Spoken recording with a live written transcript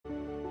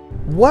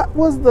What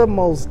was the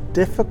most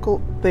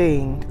difficult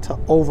thing to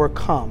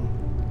overcome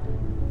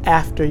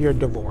after your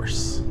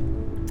divorce?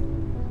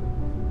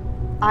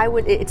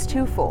 It's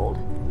twofold.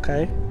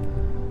 Okay.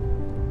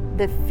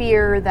 The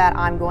fear that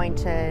I'm going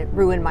to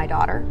ruin my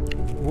daughter,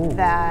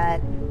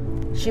 that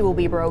she will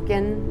be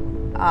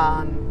broken.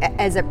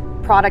 As a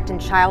product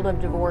and child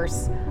of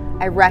divorce,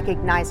 I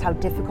recognize how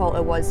difficult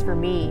it was for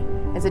me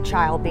as a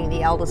child, being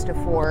the eldest of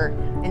four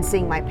and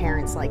seeing my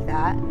parents like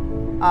that.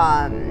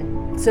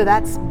 So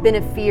that's been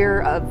a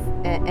fear of,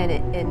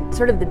 and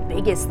sort of the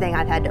biggest thing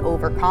I've had to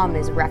overcome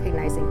is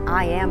recognizing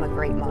I am a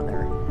great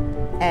mother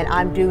and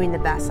I'm doing the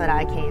best that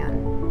I can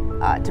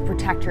to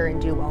protect her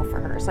and do well for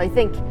her. So I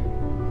think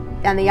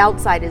on the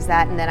outside is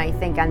that, and then I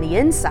think on the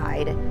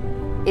inside,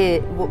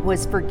 it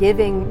was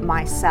forgiving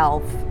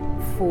myself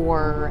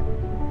for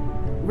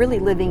really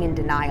living in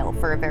denial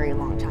for a very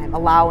long time,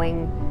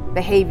 allowing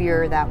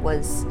behavior that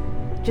was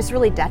just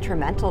really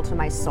detrimental to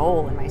my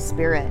soul and my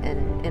spirit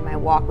and in my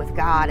walk with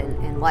God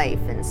and life.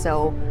 And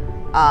so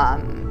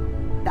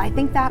I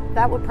think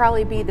that would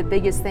probably be the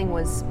biggest thing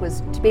was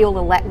to be able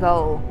to let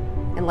go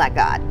and let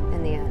God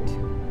in the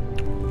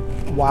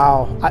end.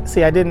 Wow.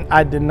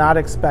 I did not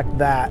expect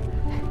that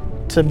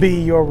to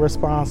be your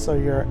response or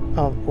your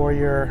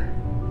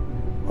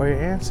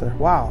answer.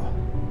 Wow.